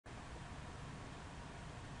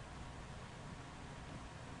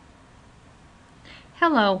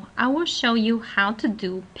Hello, I will show you how to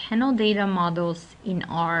do panel data models in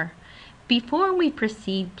R. Before we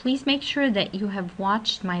proceed, please make sure that you have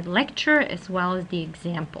watched my lecture as well as the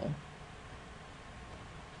example.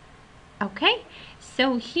 Okay,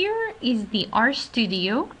 so here is the R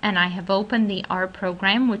Studio, and I have opened the R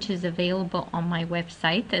program, which is available on my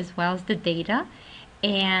website as well as the data.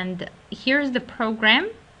 And here's the program,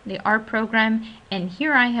 the R program, and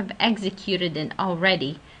here I have executed it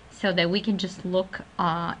already, so that we can just look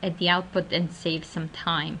at the output and save some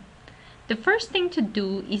time. The first thing to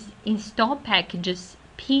do is install packages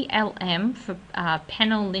PLM for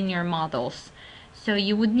panel linear models. So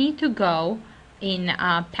you would need to go in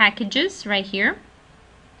packages right here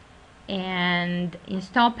and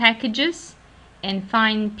install packages and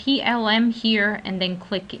find PLM here and then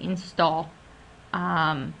click install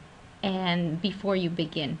and before you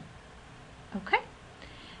begin. Okay.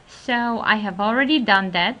 So I have already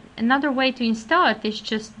done that. Another way to install it is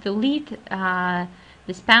just delete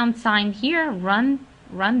this pound sign here, run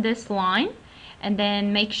this line, and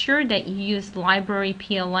then make sure that you use library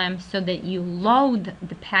PLM so that you load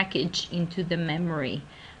the package into the memory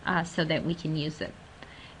so that we can use it.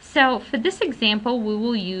 So for this example, we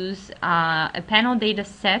will use a panel data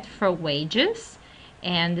set for wages,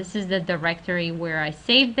 and this is the directory where I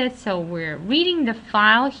saved it. So we're reading the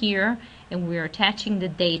file here and we're attaching the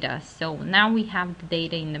data. So now we have the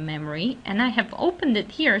data in the memory, and I have opened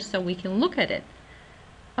it here so we can look at it.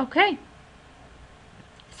 Okay,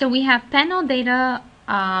 so we have panel data,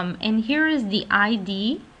 and here is the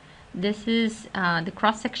ID. This is the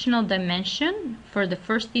cross-sectional dimension for the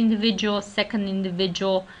first individual, second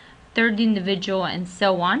individual, third individual, and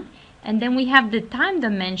so on. And then we have the time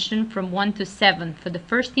dimension from 1 to 7 for the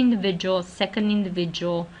first individual, second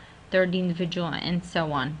individual, third individual, and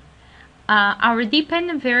so on. Our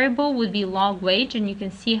dependent variable would be log wage, and you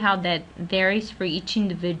can see how that varies for each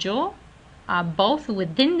individual, both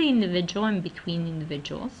within the individual and between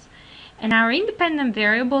individuals. And our independent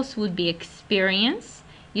variables would be experience.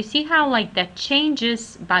 You see how like that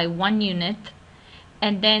changes by 1 unit,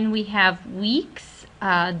 and then we have weeks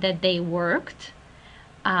that they worked,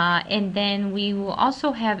 and then we will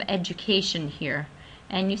also have education here.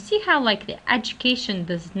 And you see how like the education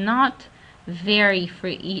does not vary for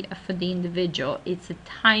the individual. It's a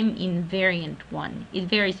time invariant one. It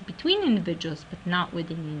varies between individuals but not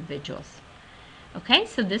within individuals. Okay,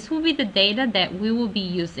 so this will be the data that we will be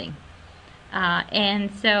using.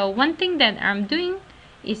 And so one thing that I'm doing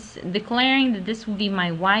is declaring that this will be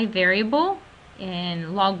my Y variable,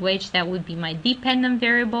 and log wage, that would be my dependent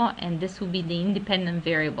variable, and this will be the independent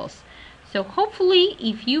variables. So hopefully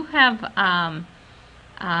if you have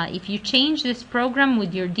if you change this program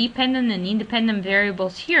with your dependent and independent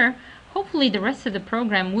variables here, hopefully the rest of the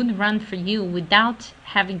program would run for you without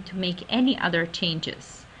having to make any other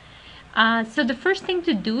changes. So the first thing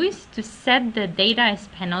to do is to set the data as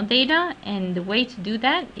panel data, and the way to do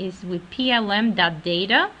that is with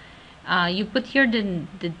plm.data. You put here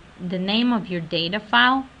the name of your data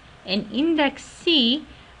file, and index C,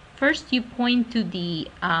 first you point to the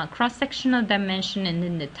cross-sectional dimension and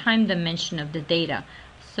then the time dimension of the data,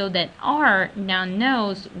 so that R now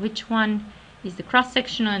knows which one is the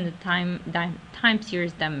cross-sectional and the time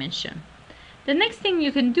series dimension. The next thing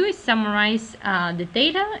you can do is summarize the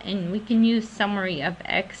data, and we can use summary of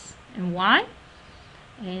X and Y.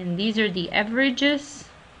 And these are the averages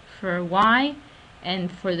for Y and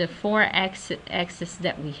for the 4 axes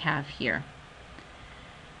that we have here.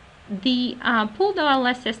 The pooled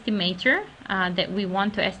OLS estimator that we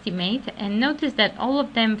want to estimate, and notice that all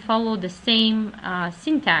of them follow the same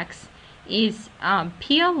syntax, is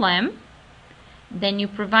PLM. Then you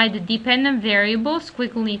provide the dependent variables,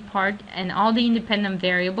 squiggly part, and all the independent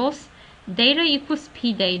variables. Data equals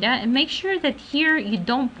P data, and make sure that here you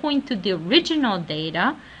don't point to the original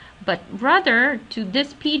data, but rather to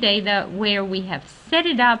this P data where we have set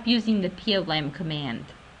it up using the PLM command,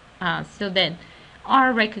 so that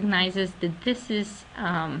R recognizes that this is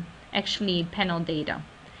actually panel data.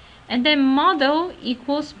 And then model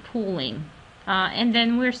equals pooling, and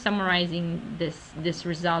then we're summarizing this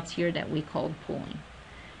results here that we called pooling.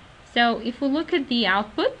 So if we look at the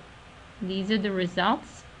output, these are the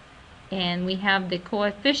results, and we have the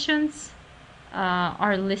coefficients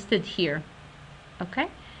are listed here. Okay,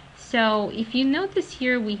 so if you notice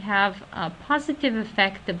here, we have a positive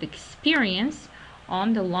effect of experience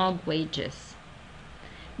on the log wages.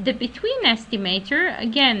 The between estimator,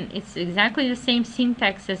 again, it's exactly the same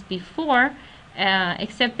syntax as before,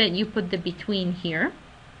 except that you put the between here,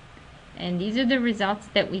 and these are the results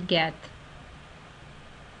that we get.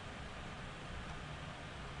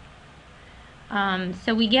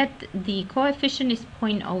 So we get the coefficient is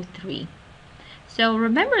 0.03. So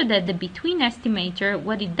remember that the between estimator,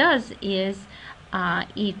 what it does is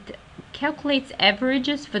it calculates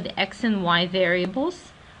averages for the x and y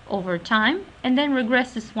variables over time and then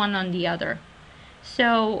regresses one on the other.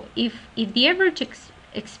 So if the average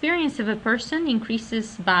experience of a person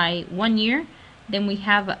increases by 1 year, then we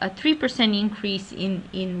have a 3% increase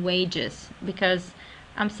in wages, because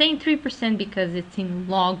I'm saying 3% because it's in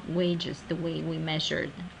log wages, the way we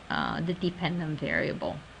measured the dependent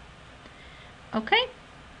variable. Okay?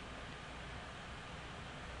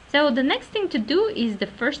 So the next thing to do is the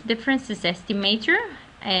first differences estimator,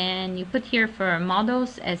 and you put here for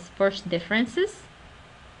models as first differences.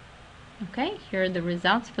 Okay, here are the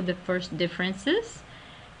results for the first differences,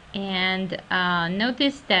 and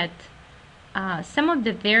notice that some of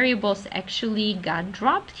the variables actually got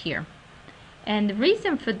dropped here. And the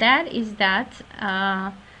reason for that is that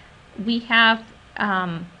we have,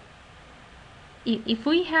 if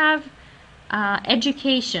we have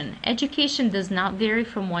education does not vary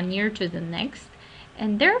from 1 year to the next,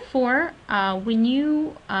 and therefore when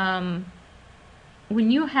you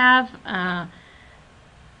have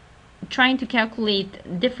trying to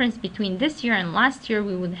calculate difference between this year and last year,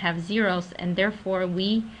 we would have zeros, and therefore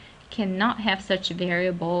we cannot have such a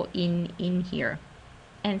variable in here.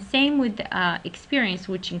 And same with experience,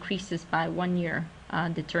 which increases by 1 year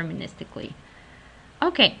deterministically.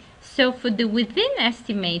 Okay, so for the within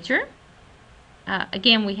estimator,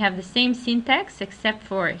 again we have the same syntax except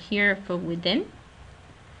for here for within,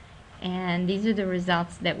 and these are the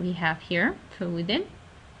results that we have here for within.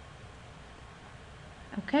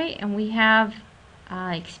 Okay, and we have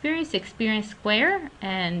experience square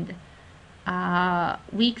and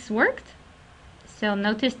weeks worked. So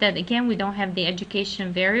notice that again we don't have the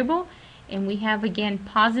education variable, and we have again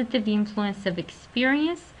positive influence of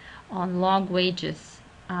experience on log wages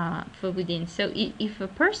for within. So if a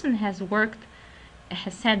person has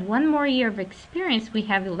had 1 more year of experience, we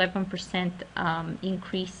have 11%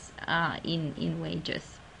 increase in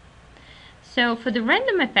wages. So for the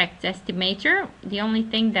random effects estimator, the only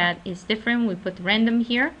thing that is different, we put random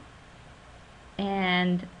here,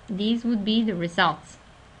 and these would be the results.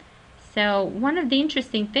 So one of the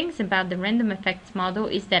interesting things about the random effects model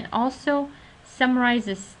is that also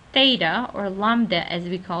summarizes theta, or lambda as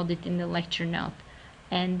we called it in the lecture note.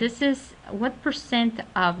 And this is what percent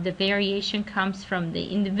of the variation comes from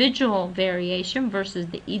the individual variation versus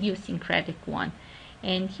the idiosyncratic one.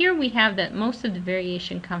 And here we have that most of the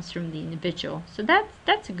variation comes from the individual. So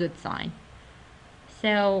that's a good sign.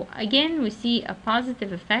 So again, we see a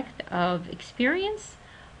positive effect of experience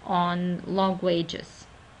on log wages.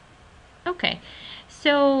 Okay,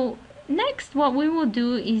 so next what we will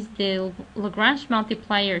do is the Lagrange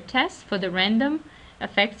multiplier test for the random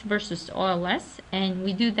effects versus OLS, and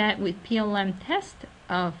we do that with PLM test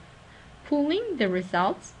of pooling the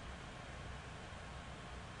results.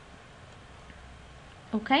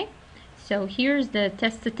 Okay, so here's the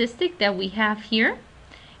test statistic that we have here,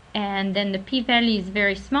 and then the p-value is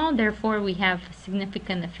very small, therefore we have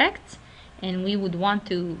significant effects, and we would want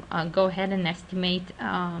to go ahead and estimate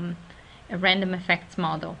a random effects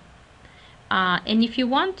model. And if you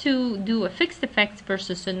want to do a fixed effects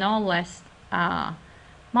versus an OLS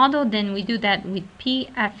model, then we do that with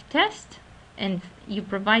PF test, and you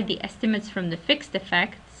provide the estimates from the fixed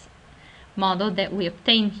effects model that we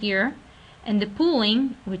obtain here, and the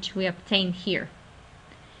pooling which we obtain here.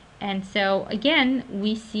 And so again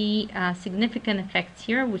we see significant effects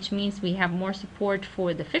here, which means we have more support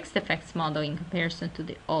for the fixed effects model in comparison to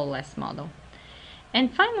the OLS model.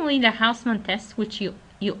 And finally the Hausman test, which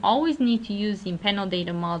you always need to use in panel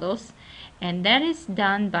data models, and that is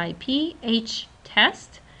done by PH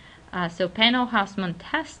test, so panel Hausman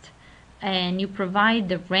test, and you provide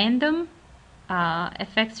the random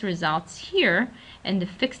effects results here and the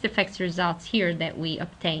fixed effects results here that we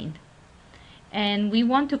obtained. And we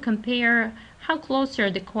want to compare how close are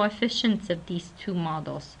the coefficients of these two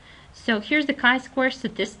models. So here's the chi-square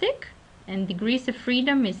statistic, and degrees of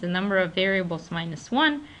freedom is the number of variables minus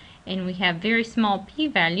 1, and we have very small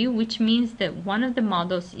p-value, which means that one of the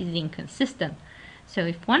models is inconsistent. So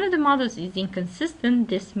if one of the models is inconsistent,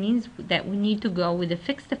 this means that we need to go with a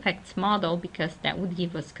fixed effects model, because that would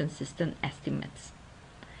give us consistent estimates.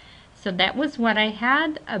 So that was what I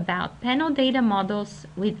had about panel data models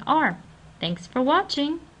with R. Thanks for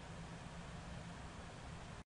watching.